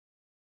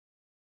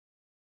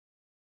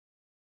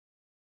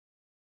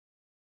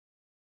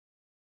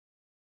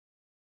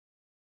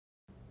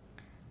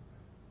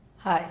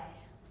Hi,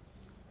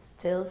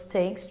 still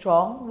staying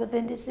strong with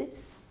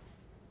indices?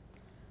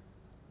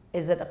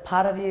 Is it a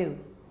part of you?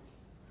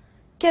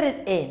 Get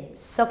it in,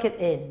 soak it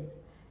in,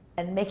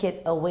 and make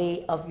it a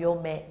way of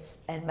your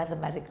maths and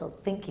mathematical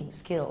thinking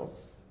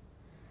skills.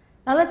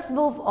 Now let's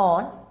move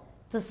on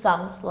to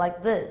sums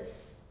like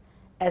this.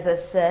 As I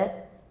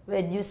said,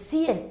 when you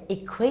see an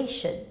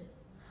equation,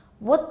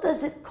 what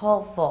does it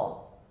call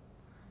for?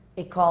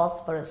 It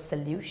calls for a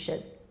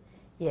solution.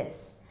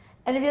 Yes.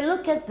 And if you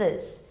look at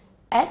this,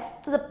 x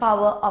to the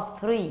power of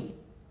 3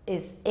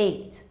 is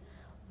 8.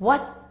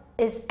 What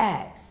is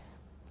x?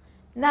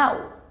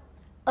 Now,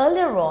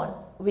 earlier on,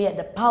 we had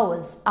the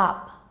powers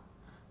up,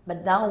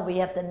 but now we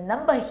have the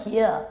number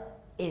here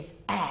is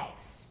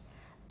x.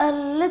 A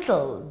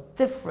little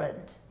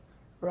different,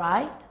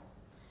 right?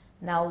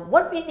 Now,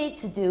 what we need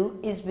to do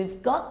is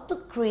we've got to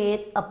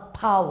create a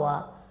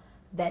power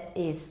that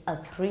is a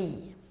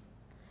 3.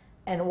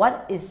 And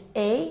what is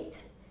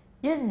 8?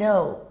 You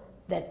know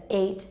that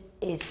 8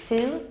 is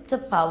 2 to the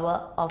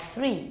power of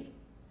 3.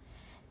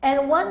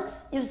 And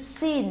once you've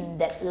seen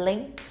that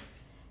link,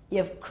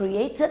 you've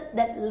created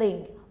that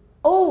link.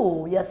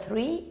 Oh, you're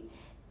 3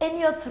 and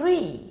you're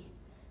 3.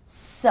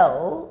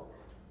 So,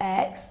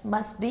 x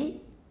must be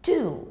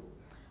 2.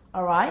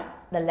 Alright,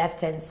 the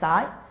left-hand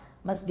side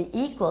must be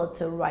equal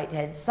to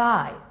right-hand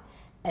side,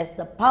 as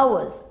the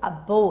powers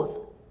are both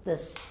the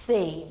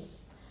same.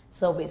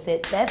 So we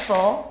said,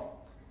 therefore,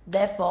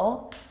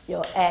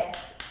 your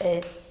x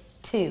is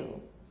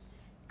 2.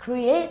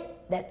 Create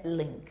that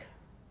link.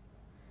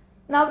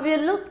 Now, if you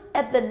look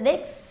at the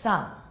next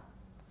sum,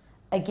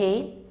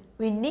 again,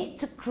 we need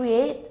to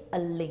create a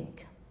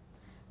link.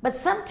 But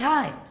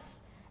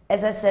sometimes,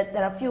 as I said,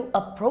 there are a few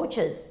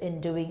approaches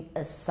in doing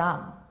a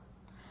sum.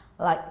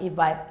 Like if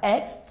I have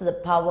x to the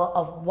power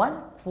of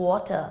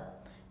 1/4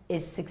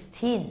 is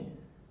 16.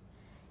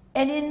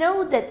 And you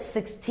know that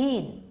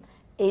 16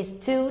 is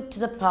 2 to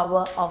the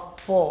power of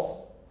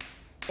 4.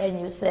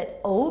 And you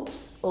said,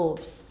 oops,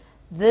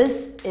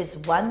 this is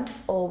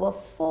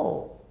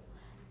 1/4.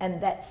 And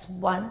that's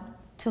 1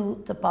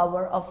 to the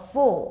power of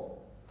 4.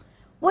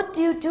 What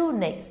do you do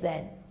next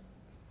then?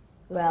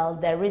 Well,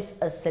 there is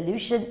a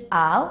solution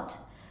out.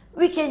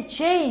 We can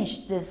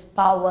change this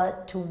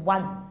power to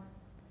 1.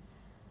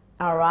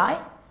 Alright?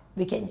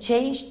 We can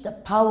change the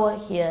power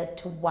here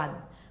to 1.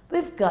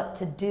 We've got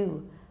to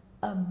do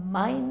a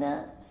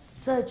minor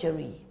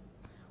surgery.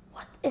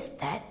 What is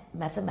that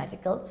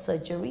mathematical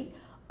surgery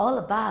all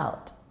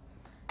about?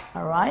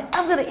 Alright,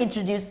 I'm going to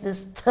introduce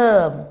this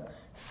term,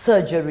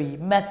 surgery,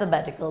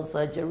 mathematical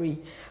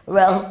surgery.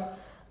 Well,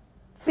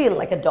 feel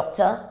like a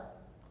doctor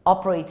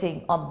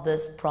operating on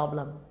this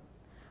problem.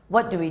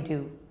 What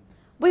do?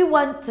 We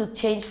want to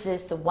change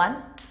this to 1.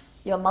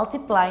 You're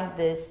multiplying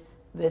this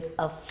with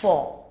a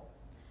 4.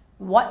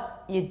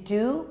 What you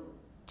do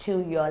to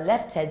your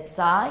left-hand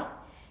side,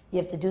 you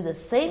have to do the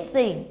same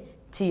thing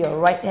to your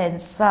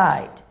right-hand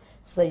side.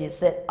 So you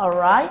said,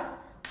 alright,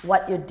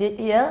 what you did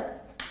here,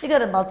 you're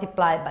going to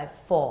multiply by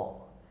 4.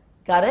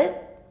 Got it?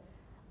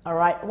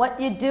 Alright, what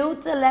you do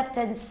to the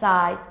left-hand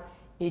side,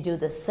 you do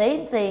the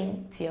same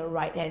thing to your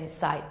right-hand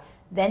side.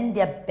 Then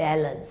they're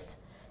balanced.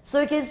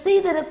 So you can see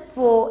that the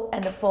 4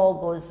 and the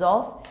 4 goes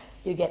off.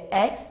 You get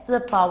x to the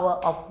power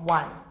of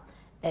 1.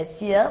 As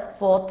here,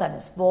 4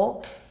 times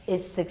 4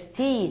 is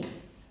 16.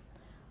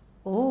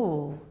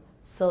 Ooh,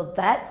 so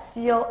that's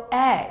your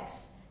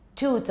x,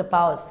 2 to the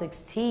power of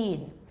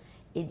 16.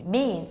 It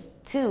means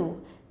 2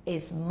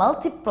 is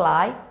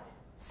multiplied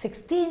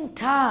 16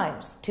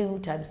 times. 2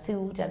 times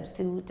 2 times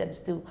 2 times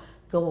 2,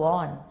 go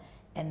on.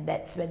 And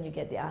that's when you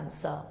get the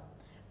answer.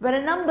 When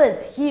a number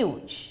is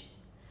huge,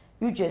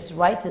 you just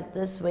write it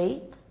this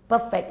way,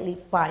 perfectly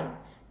fine.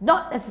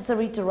 Not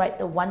necessary to write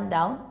the 1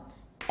 down.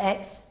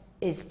 X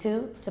is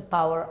 2 to the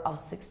power of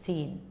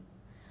 16.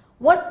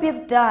 What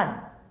we've done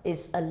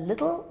is a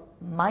little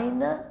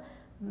minor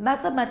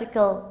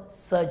mathematical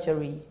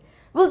surgery.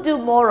 We'll do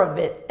more of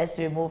it as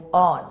we move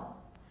on.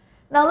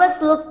 Now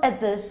let's look at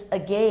this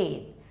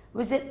again.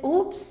 We said,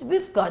 oops,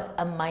 we've got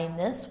a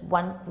minus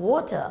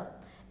 1/4.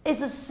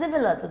 It's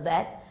similar to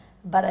that,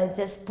 but I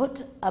just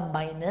put a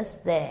minus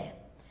there.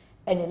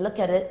 And you look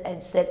at it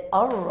and said,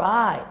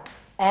 alright,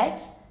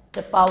 x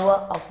to the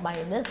power of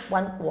minus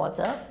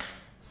 1/4,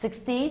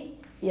 16,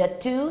 here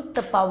 2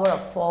 to the power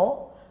of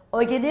 4,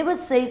 or you can even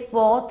say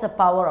 4 to the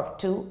power of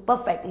 2,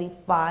 perfectly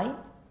fine.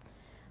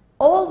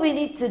 All we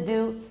need to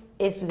do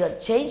is we're going to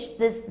change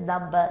this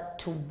number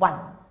to 1,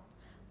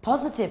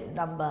 positive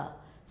number.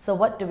 So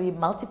what do we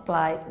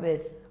multiply it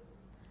with?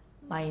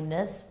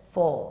 Minus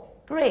 4.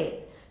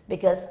 Great,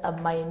 because a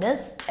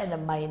minus and a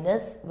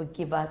minus will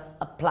give us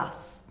a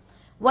plus.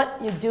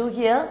 What you do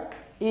here,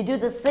 you do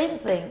the same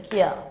thing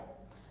here.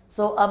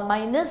 So a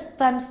minus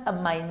times a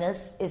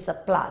minus is a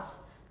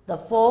plus. The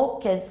 4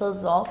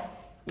 cancels off,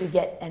 you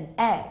get an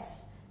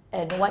x.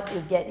 And what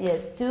you get here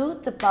is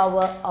 2 to the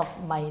power of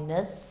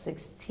minus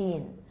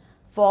 16.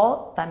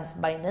 4 times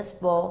minus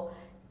 4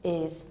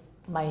 is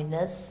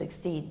minus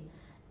 16.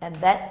 And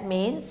that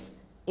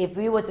means if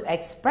we were to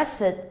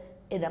express it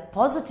in a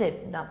positive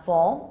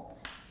form,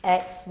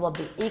 x will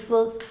be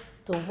equals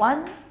to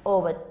 1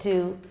 over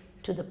 2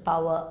 to the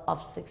power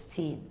of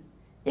 16.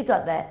 You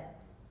got that?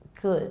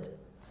 Good.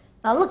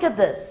 Now look at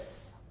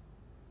this.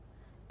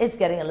 It's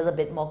getting a little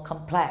bit more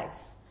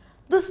complex.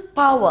 This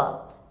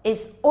power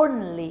is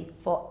only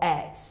for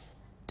x.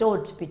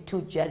 Don't be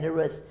too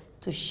generous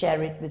to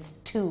share it with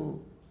 2.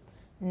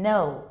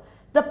 No,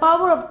 the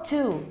power of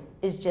 2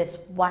 is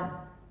just 1.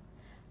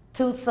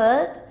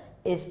 2/3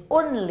 is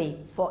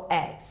only for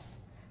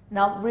x.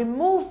 Now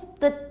remove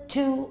the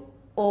 2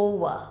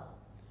 over.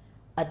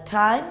 At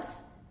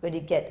times, when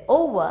you get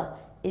over,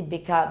 it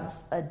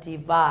becomes a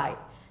divide.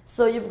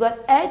 So you've got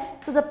x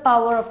to the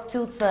power of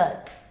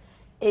 2/3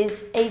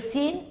 is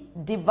 18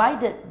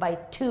 divided by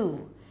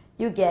 2.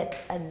 You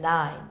get a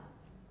 9,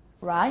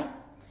 right?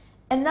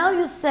 And now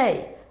you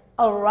say,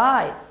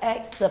 alright,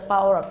 x to the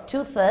power of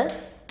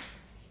 2/3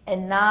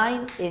 and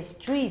 9 is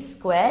 3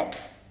 squared.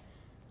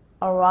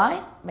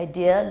 Alright, my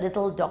dear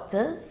little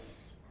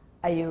doctors,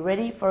 are you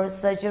ready for a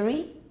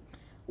surgery?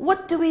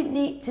 What do we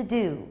need to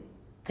do?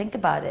 Think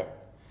about it.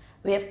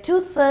 We have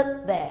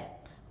 2/3 there.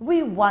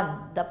 We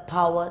want the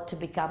power to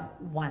become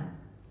 1.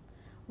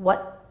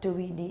 What do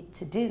we need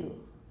to do?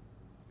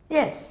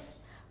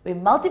 Yes, we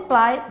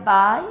multiply it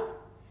by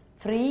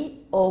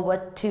 3 over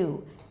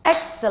 2.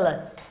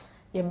 Excellent.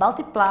 You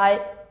multiply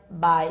it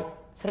by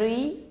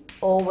 3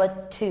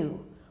 over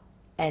 2.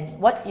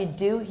 And what you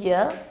do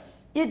here,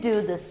 you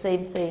do the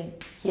same thing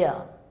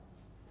here.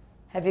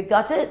 Have you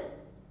got it?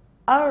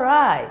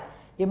 Alright.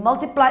 You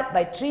multiply it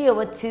by 3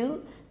 over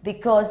 2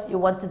 because you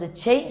wanted to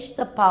change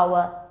the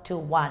power to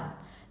 1.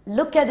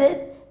 Look at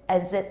it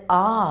and say,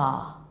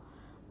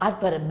 I've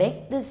got to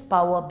make this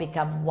power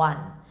become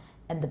 1.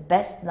 And the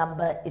best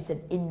number is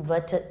an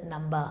inverted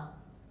number,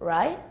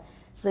 right?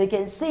 So you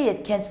can see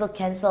it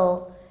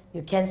cancel.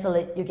 You cancel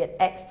it, you get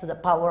x to the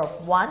power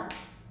of 1.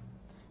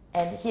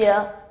 And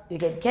here, you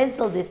can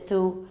cancel this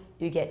 2,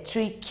 you get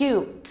 3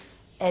 cubed.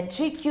 And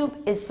 3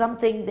 cubed is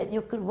something that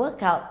you could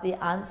work out the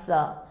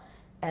answer.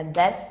 And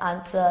that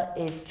answer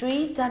is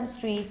 3 times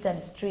 3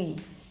 times 3,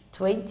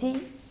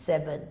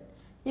 27.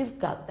 You've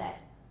got that.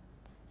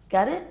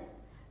 Got it?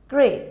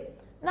 Great.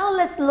 Now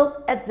let's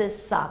look at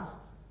this sum.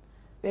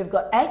 We've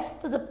got x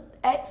to the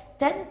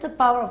 10 to the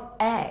power of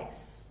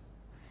x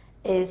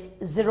is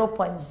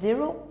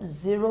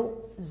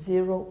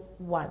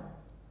 0.0001.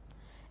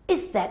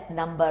 Is that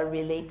number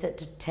related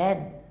to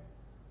 10?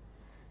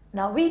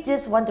 Now we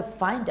just want to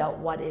find out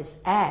what is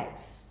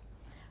x.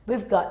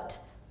 We've got,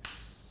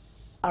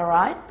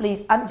 alright,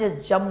 please, I'm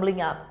just jumbling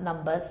up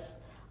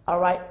numbers.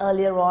 Alright,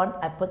 earlier on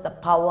I put the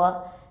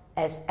power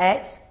as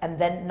x, and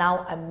then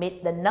now I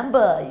made the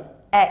number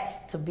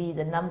x to be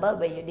the number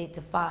where you need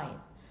to find.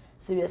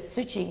 So you're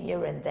switching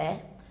here and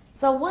there.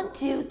 So I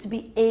want you to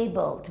be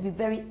able to be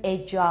very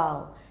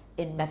agile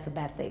in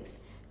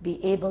mathematics,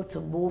 be able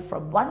to move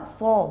from one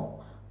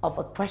form of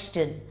a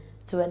question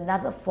to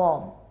another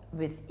form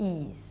with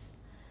ease.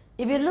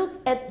 If you look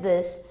at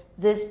this,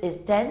 this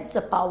is 10 to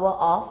the power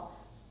of,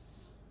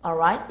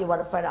 alright, you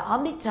want to find out how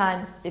many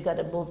times you got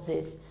to move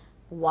this.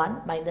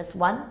 1, minus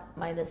 1,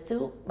 minus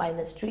 2,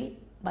 minus 3,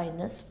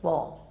 minus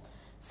 4.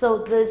 So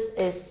this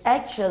is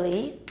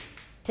actually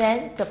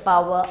 10 to the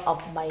power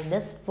of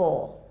minus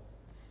 4.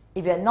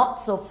 If you're not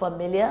so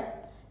familiar,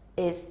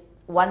 is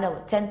 1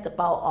 over 10 to the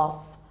power of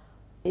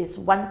is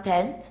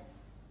 1/10,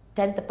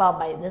 10 to the power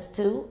minus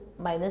 2,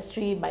 minus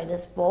 3,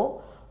 minus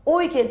 4.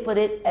 Or you can put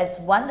it as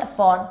 1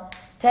 upon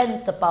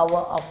 10 to the power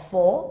of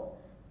 4,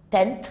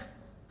 10th,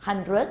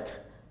 100th,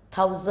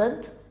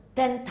 1000th,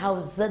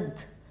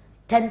 10,000.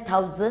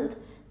 10,000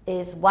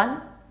 is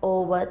 1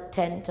 over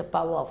 10 to the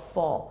power of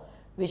 4,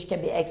 which can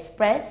be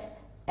expressed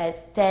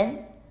as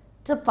 10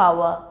 to the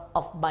power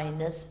of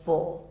minus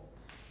 4.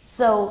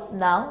 So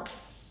now,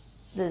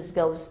 this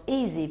goes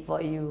easy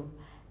for you.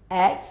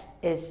 X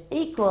is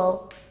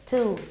equal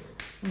to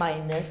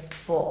minus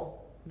 4.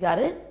 Got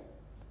it?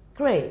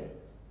 Great.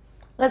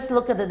 Let's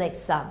look at the next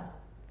sum.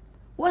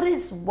 What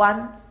is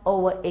 1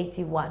 over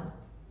 81?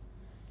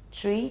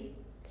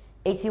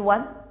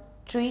 81,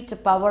 3 to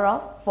the power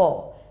of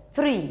 4.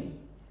 3,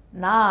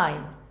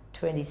 9,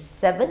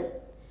 27.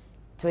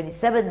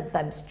 27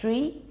 times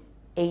 3,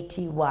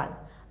 81.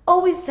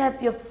 Always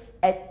have your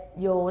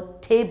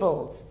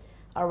tables,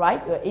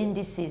 alright, your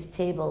indices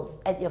tables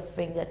at your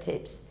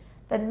fingertips.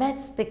 Then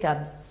maths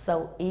becomes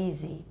so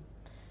easy.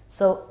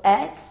 So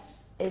x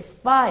is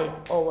 5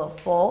 over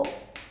 4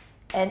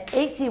 and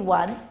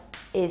 81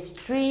 is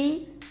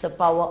 3 to the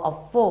power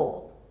of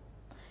 4.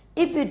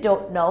 If you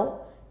don't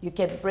know, you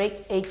can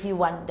break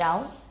 81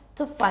 down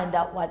to find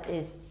out what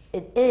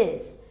it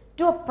is.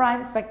 Do a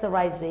prime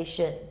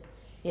factorization.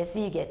 You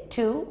see, you get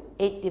 2,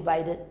 8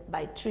 divided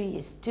by 3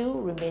 is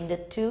 2, remainder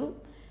 2,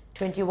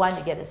 21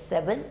 you get a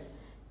 7,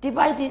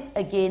 divide it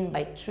again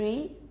by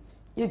 3,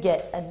 you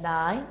get a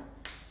 9,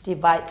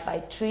 divide by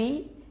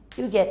 3,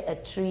 you get a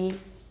 3,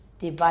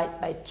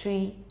 divide by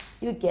 3,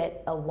 you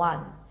get a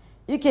 1.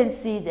 You can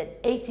see that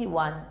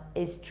 81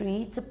 is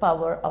 3 to the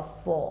power of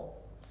 4.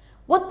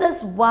 What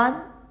does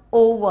 1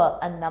 over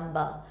a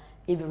number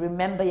if you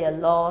remember your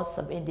laws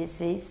of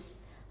indices,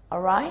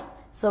 all right?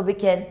 So we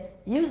can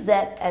use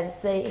that and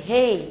say,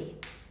 hey,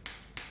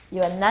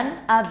 you are none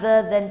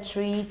other than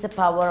 3 to the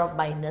power of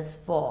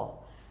minus 4.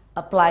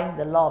 Applying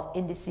the law of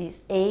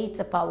indices, a to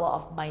the power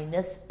of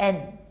minus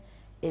n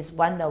is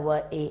 1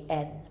 over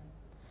an.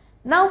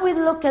 Now we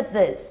look at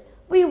this.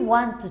 We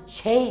want to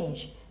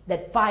change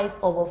that 5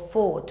 over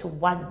 4 to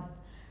 1.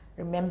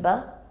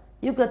 Remember,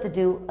 you got to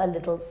do a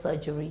little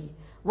surgery.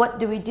 What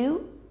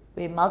do?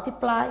 We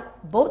multiply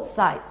both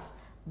sides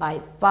by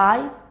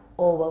 5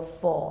 over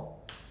 4.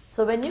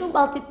 So when you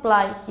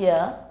multiply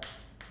here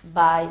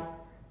by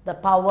the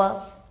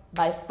power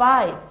by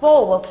 5, 4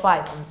 over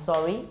 5, I'm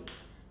sorry,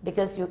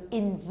 because you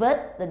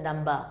invert the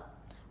number.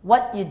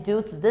 What you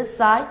do to this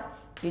side,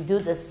 you do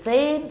the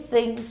same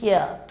thing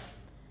here.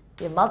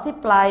 You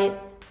multiply it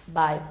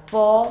by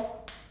 4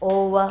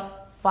 over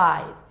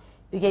 5.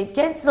 You can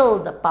cancel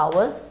the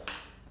powers,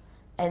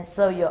 and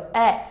so your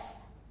x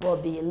will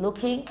be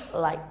looking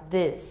like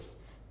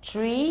this.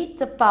 3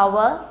 to the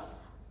power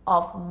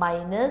of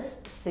minus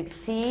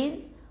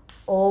 16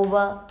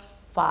 over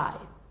 5.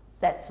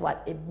 That's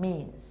what it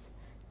means.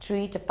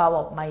 3 to the power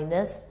of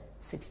minus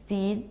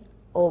 16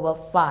 over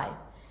 5.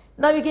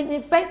 Now you can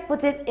in fact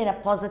put it in a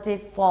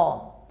positive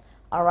form,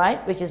 all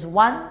right, which is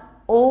 1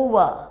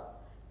 over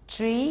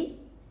 3,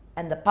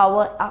 and the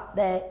power up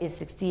there is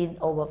 16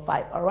 over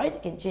 5, all right? You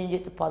can change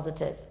it to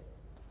positive.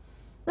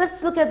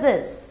 Let's look at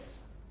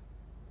this.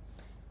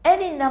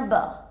 Any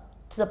number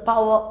to the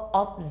power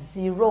of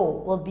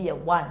 0 will be a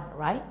 1,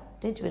 right?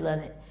 Didn't we learn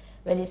it?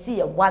 When you see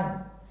a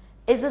 1,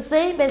 it's the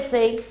same as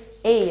saying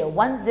a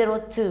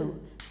 102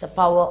 the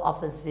power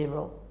of a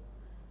 0.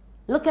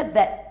 Look at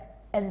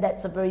that, and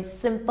that's a very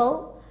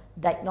simple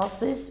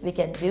diagnosis we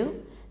can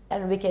do,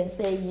 and we can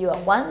say you are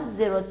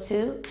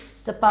 102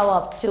 the power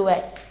of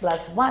 2x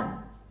plus 1.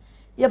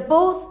 You're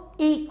both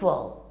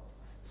equal,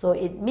 so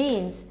it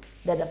means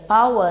that the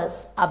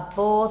powers are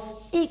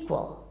both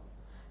equal.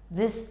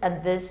 This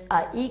and this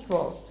are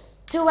equal.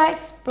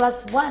 2x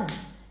plus 1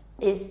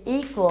 is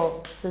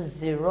equal to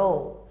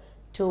 0.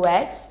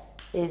 2x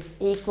is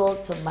equal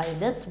to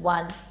minus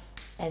 1,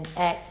 and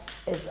x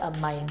is a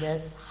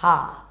minus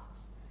half.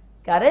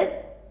 Got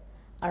it?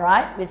 All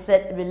right,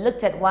 we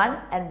looked at 1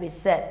 and we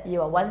said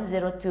you are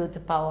 102 to the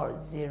power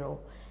of 0,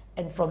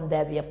 and from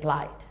there we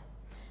applied.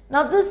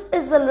 Now this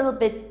is a little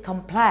bit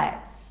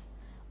complex.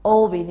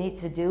 All we need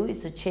to do is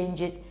to change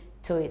it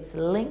to its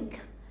link.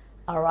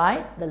 All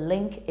right, the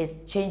link is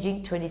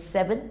changing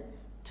 27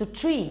 to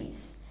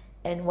 3's,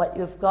 and what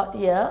you've got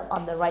here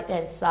on the right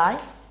hand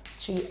side,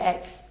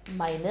 3x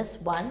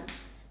minus 1.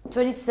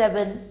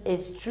 27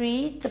 is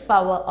 3 to the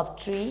power of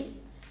 3.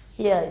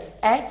 Here is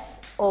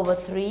x over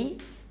 3.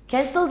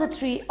 Cancel the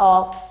 3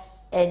 off,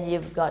 and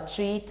you've got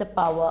 3 to the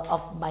power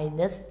of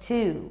minus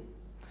 2.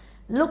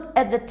 Look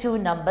at the two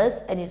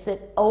numbers and you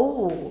said,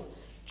 oh,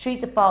 3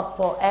 to the power of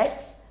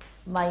 4x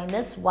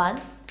minus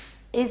 1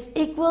 is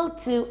equal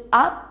to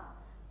up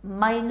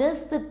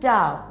minus the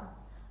down.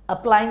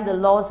 Applying the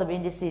laws of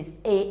indices,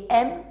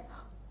 am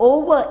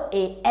over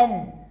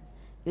an.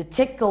 You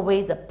take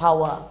away the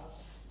power.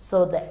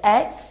 So the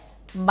x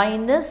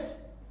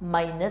minus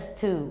minus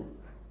 2,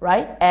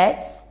 right?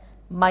 X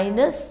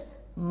minus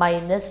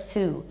minus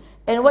 2.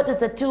 And what does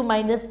the 2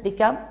 minus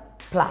become?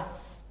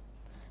 Plus.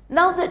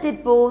 Now that they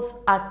both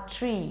are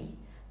 3,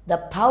 the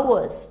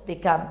powers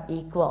become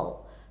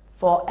equal.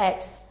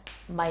 4x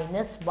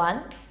minus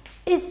 1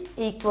 is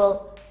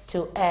equal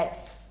to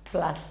x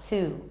plus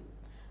 2.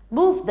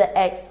 Move the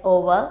x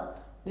over,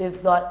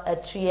 we've got a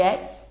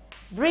 3x.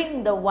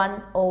 Bring the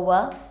 1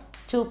 over,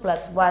 2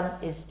 plus 1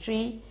 is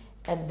 3,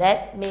 and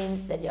that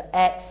means that your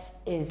x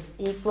is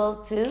equal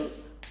to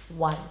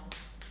 1.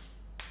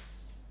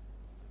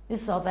 You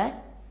saw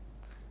that?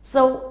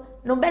 So,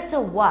 no matter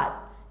what,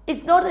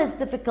 it's not as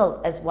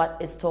difficult as what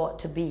is taught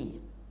to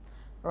be,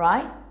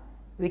 right?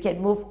 We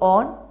can move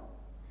on,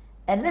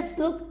 and let's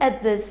look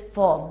at this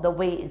form, the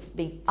way it's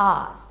being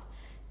asked.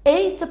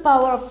 A to the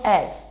power of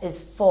x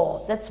is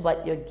 4, that's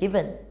what you're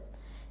given.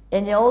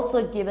 And you're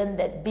also given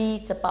that b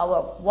to the power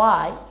of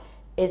y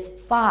is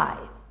 5.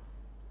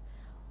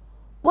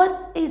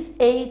 What is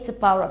a to the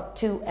power of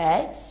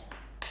 2x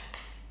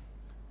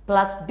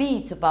plus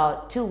b to the power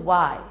of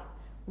 2y?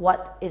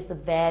 What is the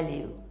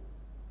value?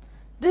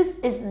 This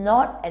is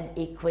not an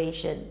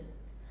equation.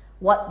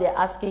 What they're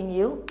asking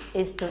you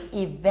is to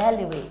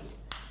evaluate.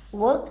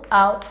 Work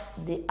out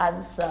the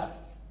answer.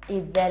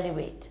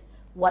 Evaluate.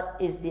 What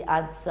is the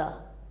answer?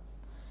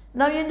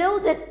 Now you know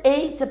that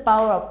a to the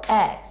power of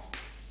x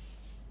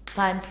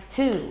times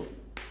 2,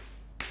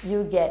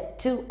 you get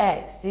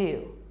 2x, do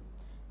you?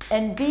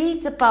 And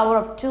b to the power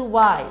of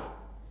 2y,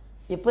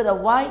 you put a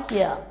y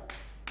here,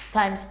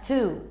 times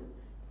 2,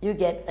 you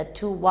get a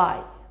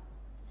 2y.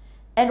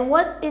 And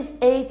what is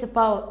a to the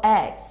power of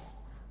x?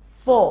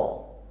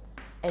 4.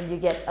 And you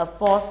get a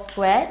 4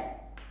 squared.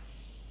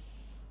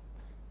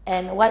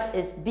 And what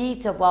is b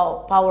to the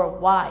power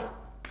of y?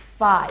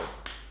 5.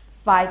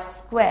 5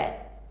 squared.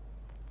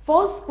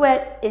 4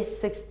 squared is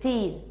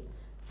 16.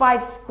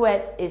 5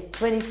 squared is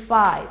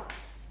 25.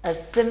 A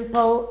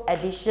simple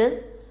addition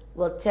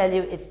will tell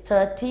you it's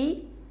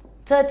 30,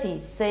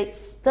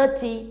 36,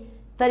 30,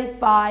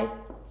 35,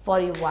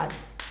 41.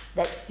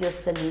 That's your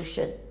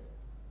solution.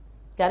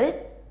 Got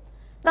it?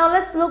 Now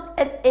let's look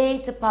at a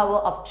to the power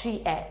of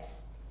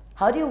 3x.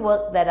 How do you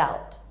work that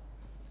out?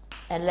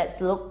 And let's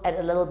look at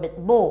a little bit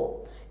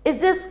more. It's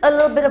just a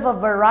little bit of a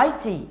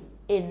variety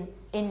in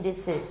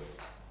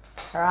indices.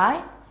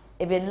 Alright?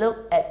 If you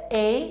look at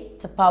a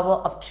to the power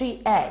of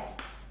 3x,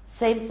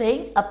 same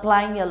thing,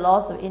 applying your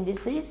laws of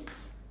indices.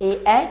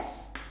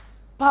 Ax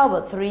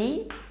power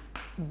 3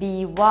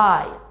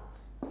 by.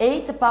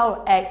 A to the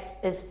power x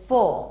is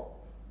 4.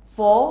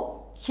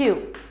 4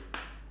 cubed.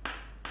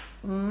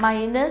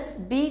 Minus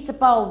b to the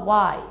power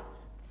y,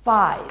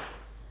 5.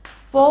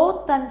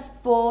 4 times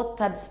 4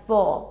 times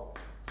 4,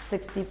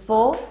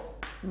 64.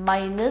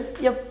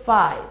 Minus your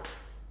 5,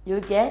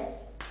 you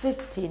get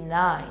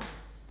 59.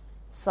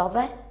 Solve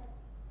that.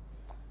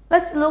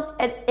 Let's look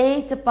at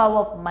a to the power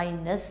of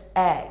minus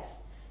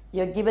x.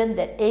 You're given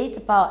that a to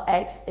the power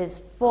x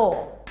is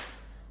 4.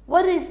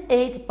 What is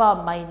a to the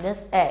power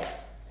minus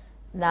x?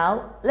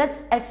 Now,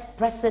 let's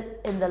express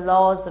it in the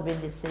laws of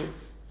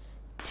indices.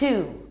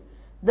 2.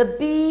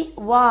 The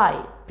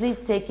by, please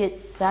take it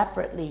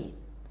separately.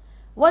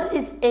 What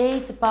is a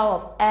to the power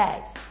of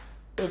x?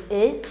 It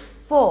is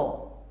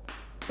 4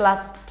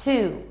 plus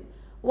 2.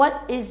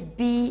 What is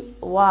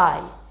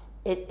by?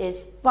 It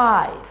is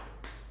 5.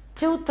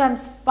 2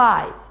 times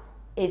 5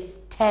 is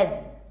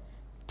 10.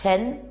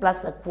 10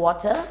 plus a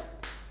quarter,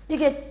 you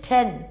get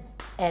 10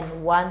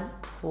 and 1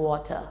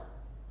 quarter.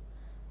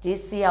 Do you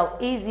see how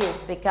easy it's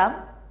become?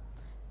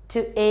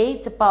 To a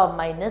to the power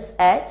minus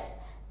x,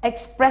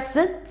 express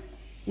it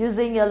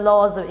using your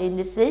laws of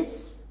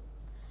indices.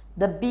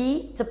 The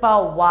b to the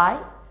power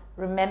y,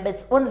 remember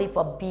it's only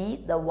for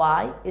b, the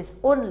y is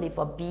only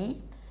for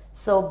b.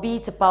 So b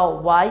to the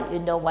power y, you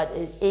know what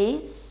it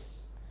is.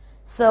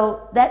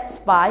 So that's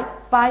 5.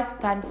 5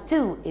 times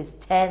 2 is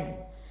 10.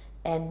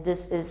 And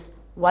this is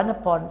 1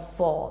 upon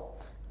 4.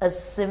 A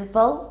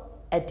simple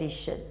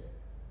addition.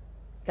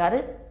 Got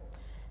it?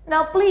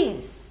 Now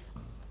please,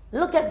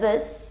 look at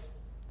this.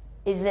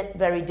 Is it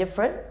very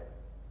different?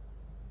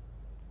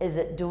 Is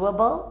it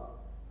doable?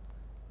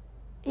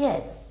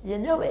 Yes, you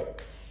know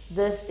it.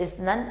 This is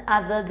none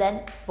other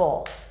than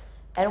 4.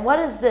 And what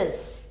is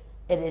this?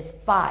 It is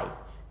 5.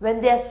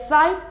 When they are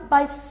side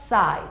by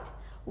side,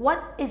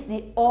 what is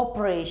the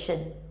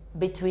operation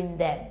between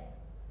them?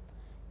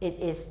 It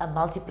is a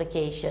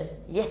multiplication.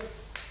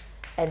 Yes.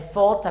 And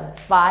 4 times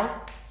 5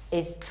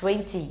 is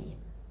 20.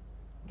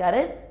 Got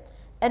it?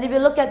 And if you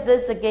look at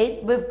this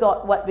again, we've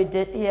got what we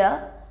did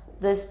here.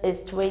 This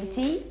is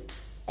 20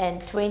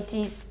 and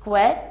 20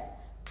 squared.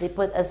 They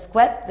put a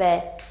square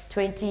there.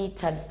 20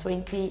 times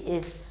 20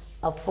 is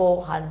a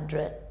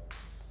 400.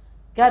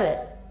 Got it?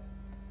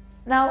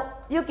 Now,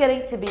 you're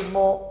getting to be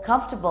more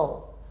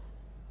comfortable,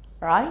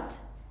 right?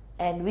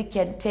 And we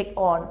can take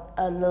on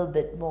a little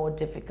bit more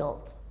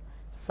difficult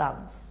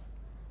sums,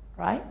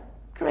 right?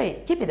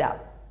 Great, keep it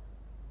up.